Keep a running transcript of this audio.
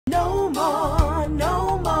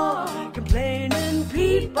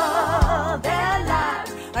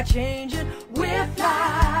are changing. We're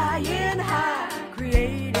flying high,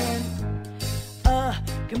 creating a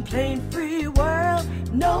complaint-free world.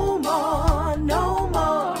 No more, no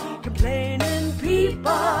more complaining people.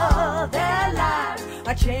 Their lives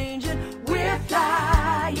are changing. We're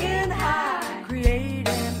flying high, creating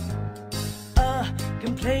a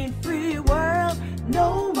complaint-free world.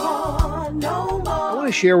 No more, no more. I want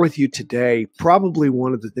to share with you today probably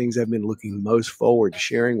one of the things I've been looking most forward to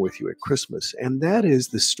sharing with you at Christmas, and that is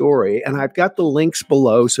the story. And I've got the links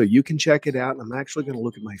below so you can check it out. And I'm actually going to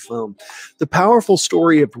look at my phone. The powerful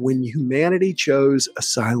story of when humanity chose a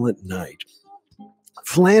silent night.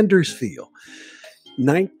 Flanders Field,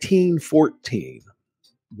 1914.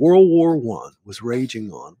 World War I was raging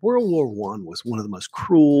on. World War I was one of the most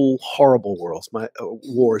cruel, horrible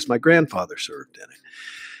wars. My grandfather served in it.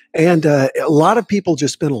 And a lot of people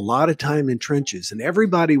just spent a lot of time in trenches, and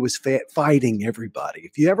everybody was fighting everybody.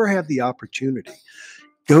 If you ever have the opportunity,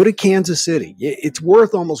 go to Kansas City. It's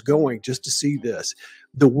worth almost going just to see this.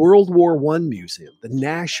 The World War I Museum, the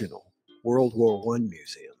National World War I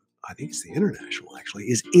Museum, I think it's the International actually,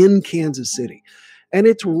 is in Kansas City. And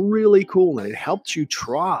it's really cool, and it helps you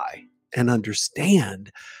try and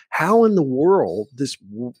understand how in the world this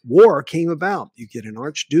war came about. You get an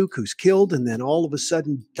archduke who's killed, and then all of a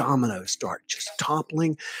sudden dominoes start just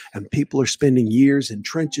toppling, and people are spending years in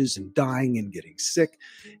trenches and dying and getting sick.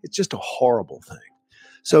 It's just a horrible thing.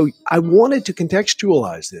 So I wanted to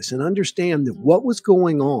contextualize this and understand that what was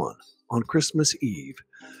going on Christmas Eve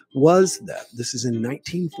was that this is in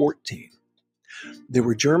 1914. There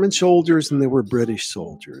were German soldiers and there were British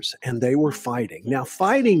soldiers, and they were fighting. Now,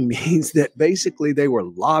 fighting means that basically they were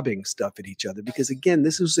lobbing stuff at each other because, again,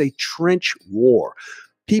 this was a trench war.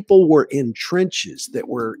 People were in trenches that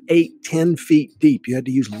were 8-10 feet deep. You had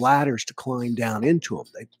to use ladders to climb down into them.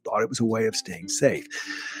 They thought it was a way of staying safe.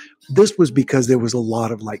 This was because there was a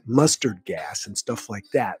lot of like mustard gas and stuff like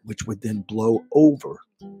that, which would then blow over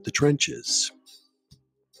the trenches.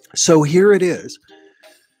 So here it is.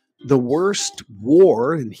 The worst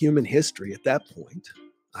war in human history at that point.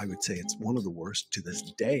 I would say it's one of the worst to this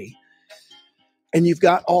day. And you've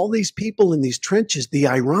got all these people in these trenches. The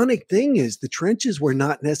ironic thing is the trenches were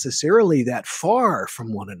not necessarily that far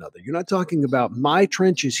from one another. You're not talking about my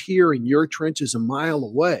trench is here and your trench is a mile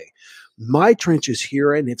away. My trench is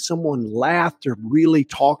here, and if someone laughed or really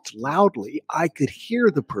talked loudly, I could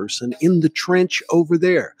hear the person in the trench over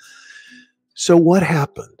there. So what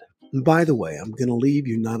happened? And by the way, I'm going to leave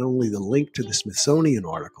you not only the link to the Smithsonian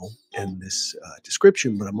article and this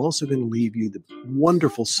description, but I'm also going to leave you the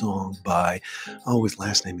wonderful song by, his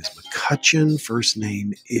last name is McCutcheon. First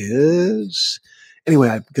name is,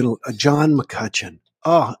 anyway, I'm going to, John McCutcheon.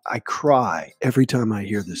 Oh, I cry every time I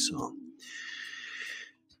hear this song.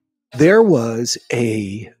 There was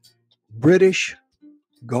a British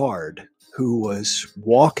guard who was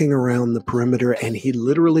walking around the perimeter, and he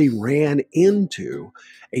literally ran into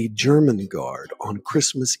a German guard on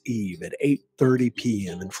Christmas Eve at 8:30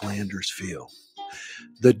 p.m. in Flanders Field.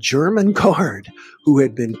 The German guard, who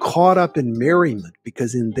had been caught up in merriment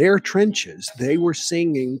because in their trenches they were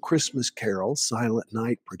singing Christmas carols, Silent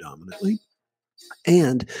Night predominantly,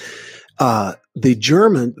 and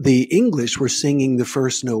the English were singing the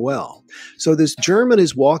First Noel. So this German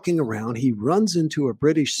is walking around. He runs into a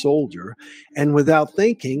British soldier, and without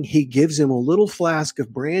thinking, he gives him a little flask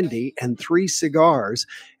of brandy and 3 cigars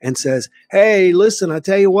and says, "Hey, listen, I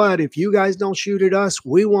tell you what, if you guys don't shoot at us,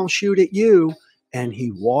 we won't shoot at you." And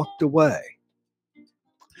he walked away.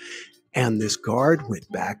 And this guard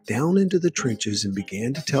went back down into the trenches and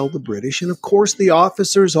began to tell the British. And of course, the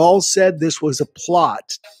officers all said this was a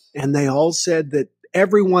plot. And they all said that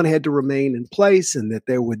everyone had to remain in place and that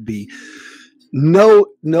there would be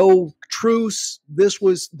no truce. This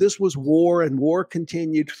was war, and war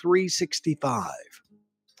continued 365.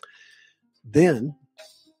 Then,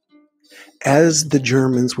 as the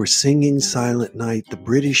Germans were singing Silent Night, the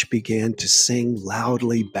British began to sing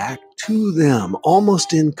loudly back to them,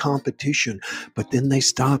 almost in competition. But then they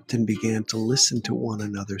stopped and began to listen to one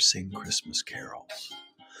another sing Christmas carols.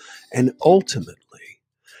 And ultimately,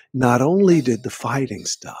 not only did the fighting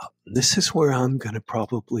stop, and this is where I'm going to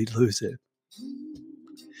probably lose it,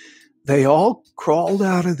 they all crawled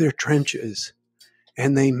out of their trenches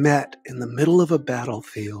and they met in the middle of a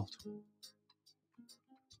battlefield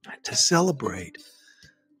to celebrate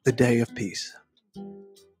the day of peace,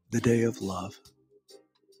 the day of love.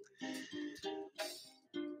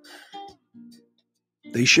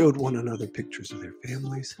 They showed one another pictures of their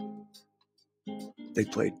families. They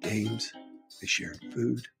played games. They shared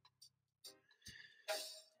food.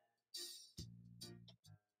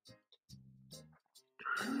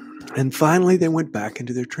 And finally, they went back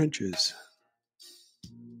into their trenches.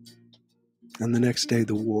 And the next day,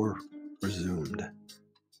 the war resumed.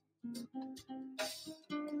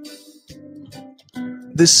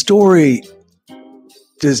 This story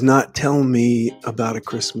does not tell me about a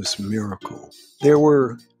Christmas miracle. There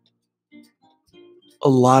were a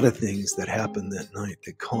lot of things that happened that night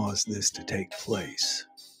that caused this to take place.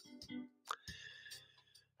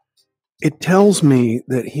 It tells me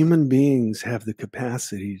that human beings have the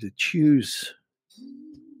capacity to choose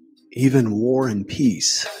even war and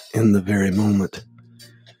peace in the very moment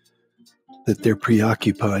that they're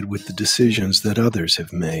preoccupied with the decisions that others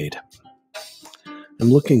have made. I'm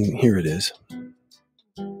looking, here it is.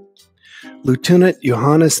 Lieutenant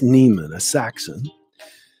Johannes Niemann, a Saxon,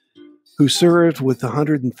 who served with the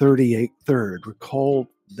 138rd, recalled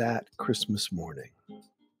that Christmas morning.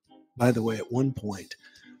 By the way, at one point,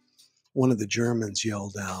 one of the Germans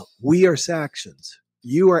yelled out, "We are Saxons.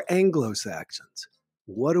 You are Anglo-Saxons.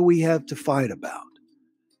 What do we have to fight about?"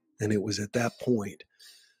 And it was at that point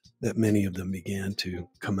that many of them began to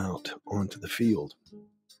come out onto the field.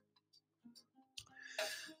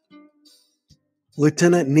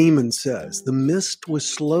 Lieutenant Niemann says, "The mist was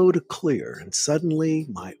slow to clear, and suddenly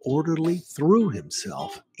my orderly threw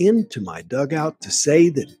himself into my dugout to say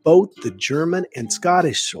that both the German and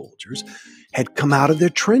Scottish soldiers had come out of their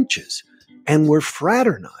trenches and were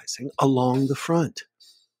fraternizing along the front.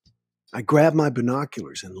 I grabbed my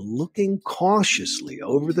binoculars and, looking cautiously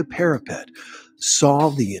over the parapet, saw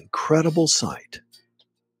the incredible sight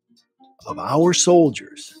of our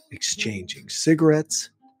soldiers exchanging cigarettes,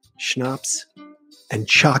 schnapps, and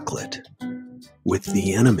chocolate with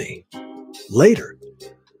the enemy. Later,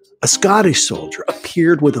 a Scottish soldier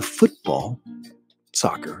appeared with a football,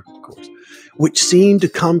 soccer, of course, which seemed to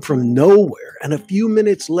come from nowhere, and a few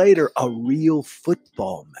minutes later, a real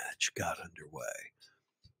football match got underway.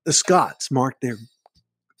 The Scots marked their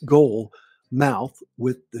goal mouth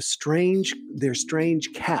with their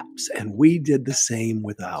strange caps, and we did the same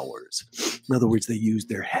with ours. In other words, they used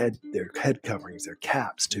their head coverings, their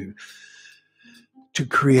caps, to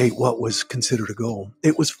create what was considered a goal.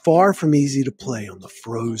 It was far from easy to play on the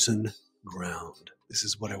frozen ground. This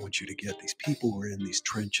is what I want you to get. These people were in these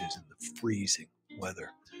trenches in the freezing weather,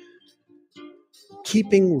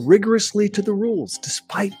 keeping rigorously to the rules,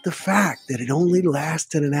 despite the fact that it only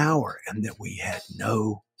lasted an hour and that we had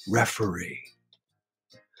no referee.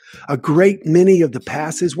 A great many of the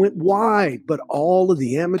passes went wide, but all of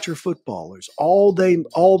the amateur footballers,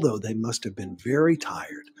 although they must have been very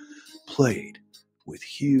tired, played with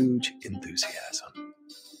huge enthusiasm.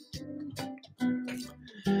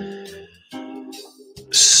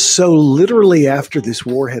 So literally after this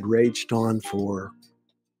war had raged on for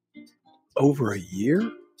over a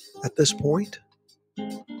year at this point,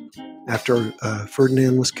 after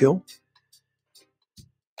Ferdinand was killed,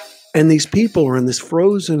 and these people are in this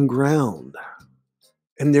frozen ground,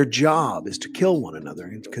 and their job is to kill one another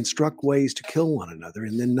and construct ways to kill one another.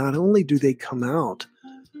 And then not only do they come out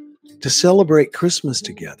to celebrate Christmas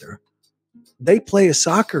together, they play a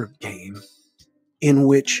soccer game in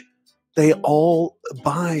which they all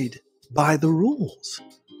abide by the rules.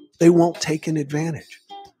 They won't take an advantage.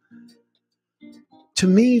 To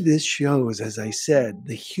me, this shows, as I said,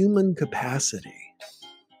 the human capacity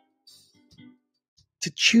to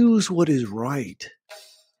choose what is right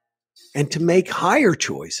and to make higher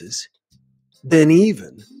choices than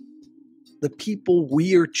even the people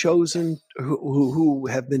we are chosen, who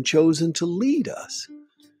have been chosen to lead us.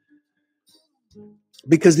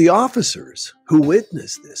 Because the officers who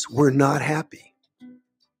witnessed this were not happy.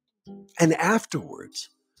 And afterwards,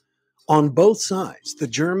 on both sides, the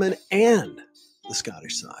German and the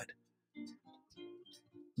Scottish side,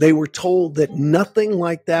 they were told that nothing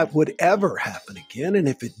like that would ever happen again, and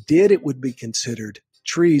if it did, it would be considered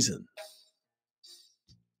treason.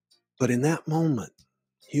 But in that moment,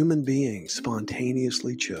 human beings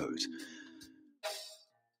spontaneously chose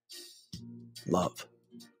love,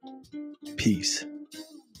 peace.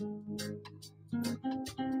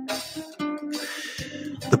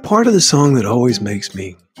 The part of the song that always makes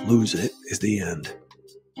me lose it is the end.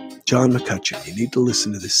 John McCutcheon, you need to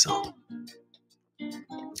listen to this song.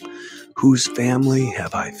 Whose family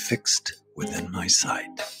have I fixed within my sight?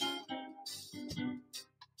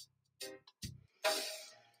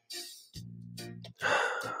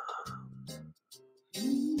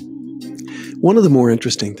 One of the more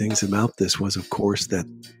interesting things about this was, of course, that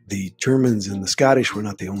the Germans and the Scottish were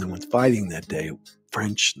not the only ones fighting that day.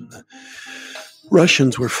 French and the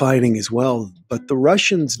Russians were fighting as well, but the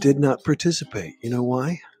Russians did not participate. You know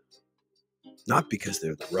why? Not because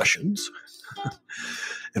they're the Russians.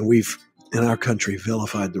 And we've in our country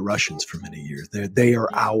vilified the Russians for many years. They are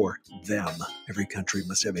our them. Every country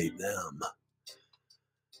must have a them.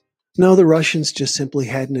 No, the Russians just simply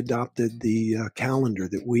hadn't adopted the calendar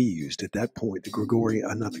that we used at that point, the Gregorian,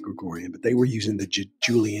 not the Gregorian, but they were using the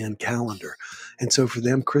Julian calendar. And so for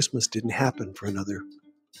them, Christmas didn't happen for another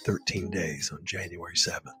 13 days on January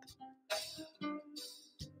 7th.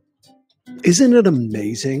 Isn't it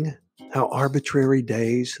amazing how arbitrary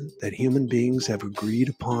days that human beings have agreed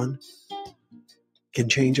upon can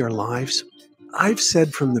change our lives? I've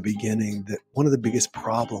said from the beginning that one of the biggest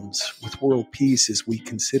problems with world peace is we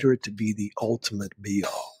consider it to be the ultimate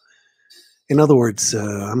be-all. In other words,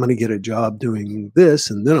 I'm going to get a job doing this,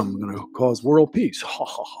 and then I'm going to cause world peace. Ha,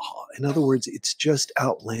 ha, ha, ha. In other words, it's just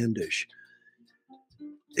outlandish.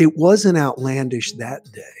 It wasn't outlandish that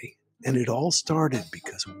day, and it all started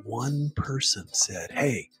because one person said,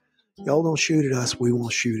 hey, y'all don't shoot at us, we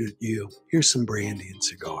won't shoot at you. Here's some brandy and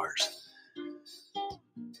cigars.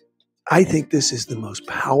 I think this is the most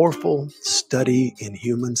powerful study in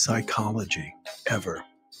human psychology ever,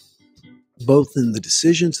 both in the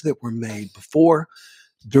decisions that were made before,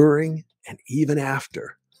 during, and even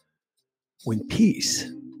after, when peace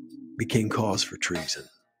became cause for treason.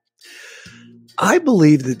 I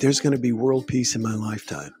believe that there's going to be world peace in my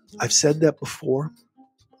lifetime. I've said that before.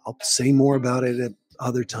 I'll say more about it at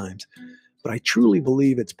other times, but I truly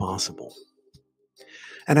believe it's possible.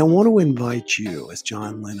 And I want to invite you, as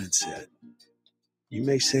John Lennon said, you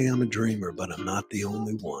may say I'm a dreamer, but I'm not the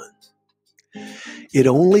only one. It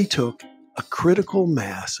only took a critical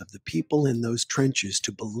mass of the people in those trenches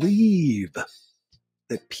to believe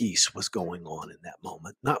that peace was going on in that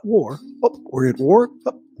moment, not war. Oh, we're at war.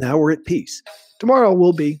 Oh, now we're at peace. Tomorrow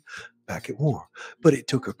we'll be back at war. But it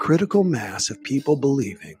took a critical mass of people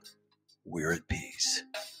believing we're at peace.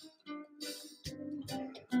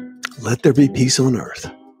 Let there be peace on earth,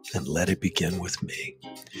 and let it begin with me.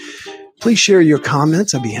 Please share your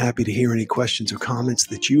comments. I'd be happy to hear any questions or comments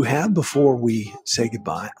that you have before we say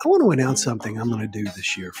goodbye. I want to announce something I'm going to do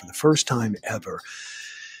this year for the first time ever.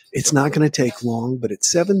 It's not going to take long, but at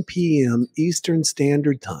 7 p.m. Eastern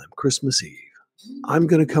Standard Time, Christmas Eve, I'm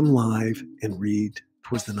going to come live and read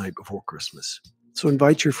Twas the Night Before Christmas. So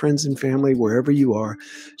invite your friends and family wherever you are.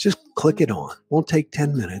 Just click it on. Won't take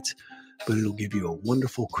 10 minutes, but it'll give you a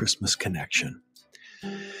wonderful Christmas connection.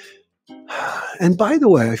 And by the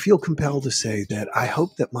way, I feel compelled to say that I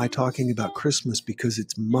hope that my talking about Christmas, because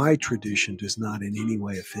it's my tradition, does not in any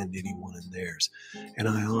way offend anyone in theirs. And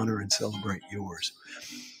I honor and celebrate yours.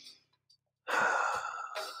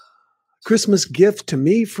 Christmas gift to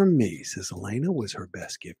me from me, says Elena, was her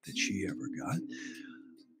best gift that she ever got.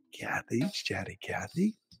 Kathy, chatty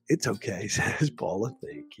Kathy. It's okay, says Paula.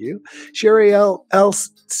 Thank you. Sherry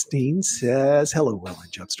Elstein says, hello, Will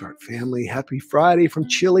and Jumpstart family. Happy Friday from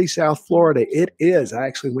chilly South Florida. It is. I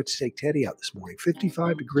actually went to take Teddy out this morning.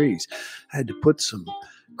 55 degrees. I had to put some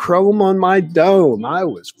chrome on my dome. I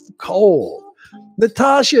was cold.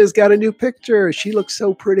 Natasha's got a new picture. She looks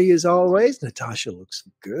so pretty as always. Natasha looks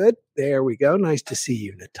good. There we go. Nice to see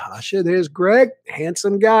you, Natasha. There's Greg,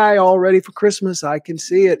 handsome guy, all ready for Christmas. I can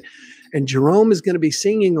see it. And Jerome is going to be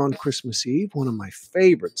singing on Christmas Eve, one of my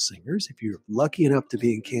favorite singers. If you're lucky enough to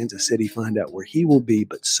be in Kansas City, find out where he will be,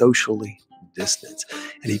 but socially distanced.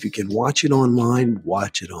 And if you can watch it online,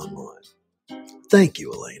 watch it online. Thank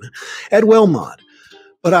you, Elena. Ed Wilmot.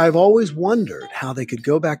 But I've always wondered how they could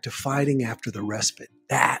go back to fighting after the respite.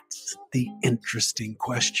 That's the interesting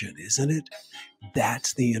question, isn't it?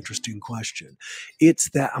 That's the interesting question.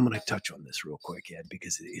 It's that, I'm going to touch on this real quick, Ed,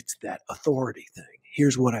 because it's that authority thing.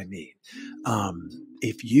 Here's what I mean.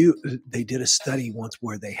 They did a study once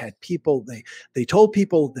where they had people, they told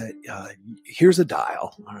people that here's a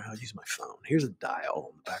dial. All right, I'll use my phone. Here's a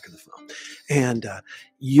dial on the back of the phone. And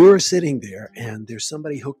you're sitting there and there's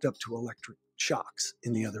somebody hooked up to electric shocks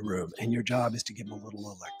in the other room, and your job is to give them a little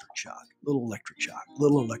electric shock, little electric shock,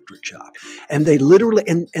 little electric shock. And they literally,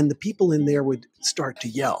 and the people in there would start to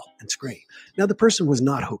yell and scream. Now, the person was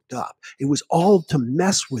not hooked up. It was all to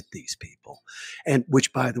mess with these people, and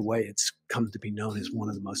which, by the way, it's come to be known as one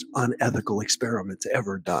of the most unethical experiments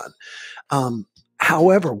ever done.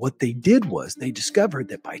 However, what they did was they discovered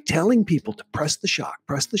that by telling people to press the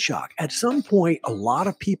shock, at some point, a lot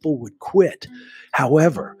of people would quit.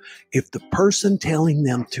 However, if the person telling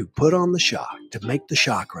them to put on the shock, to make the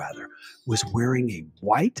shock rather, was wearing a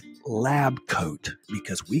white lab coat,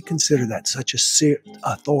 because we consider that such a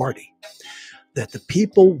authority, that the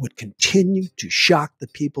people would continue to shock the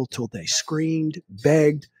people till they screamed,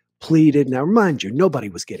 begged, pleaded. Now, remind you, nobody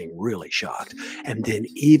was getting really shocked, and then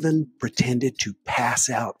even pretended to pass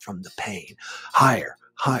out from the pain. Higher,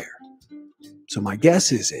 higher. So my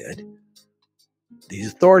guess is, Ed, these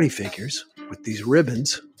authority figures with these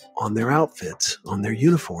ribbons on their outfits, on their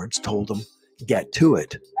uniforms, told them, get to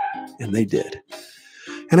it. And they did.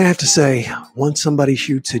 And I have to say, once somebody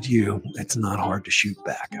shoots at you, it's not hard to shoot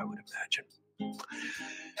back, I would imagine.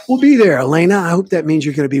 We'll be there, Elena. I hope that means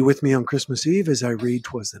you're going to be with me on Christmas Eve as I read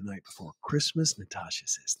 'Twas the Night Before Christmas. Natasha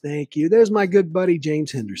says, thank you. There's my good buddy,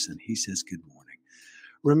 James Henderson. He says, good morning.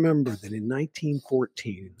 Remember that in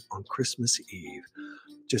 1914, on Christmas Eve,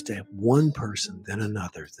 just one person, then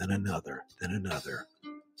another, then another, then another,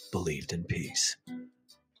 believed in peace.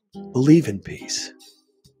 Believe in peace.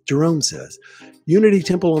 Jerome says, Unity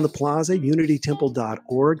Temple on the Plaza,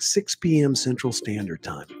 unitytemple.org, 6 p.m. Central Standard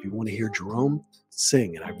Time. If you want to hear Jerome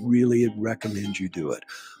sing, and I really recommend you do it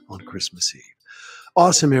on Christmas Eve.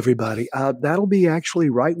 Awesome, everybody. That'll be actually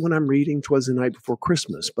right when I'm reading 'Twas the Night Before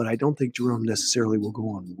Christmas, but I don't think Jerome necessarily will go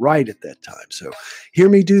on right at that time. So hear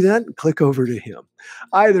me do that and click over to him.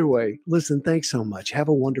 Either way, listen, thanks so much. Have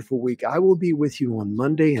a wonderful week. I will be with you on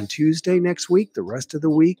Monday and Tuesday next week. The rest of the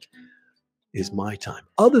week is my time,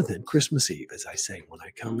 other than Christmas Eve, as I say, when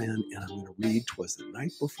I come in and I'm going to read 'Twas the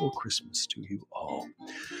Night Before Christmas to you all.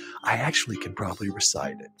 I actually can probably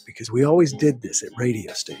recite it because we always did this at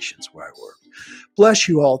radio stations where I work. Bless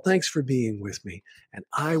you all. Thanks for being with me. And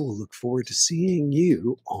I will look forward to seeing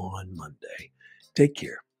you on Monday. Take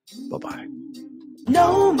care. Bye-bye.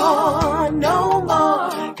 No more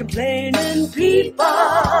complaining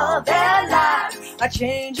people. Their lives are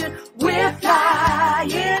changing. We're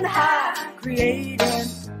flying high, creating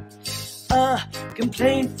a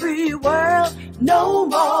complaint-free world. No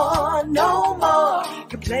more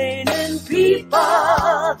complaining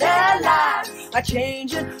people. Their lives are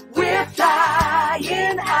changing. We're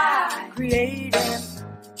flying high, creating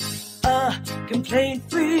a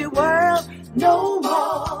complaint-free world. No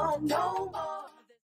more.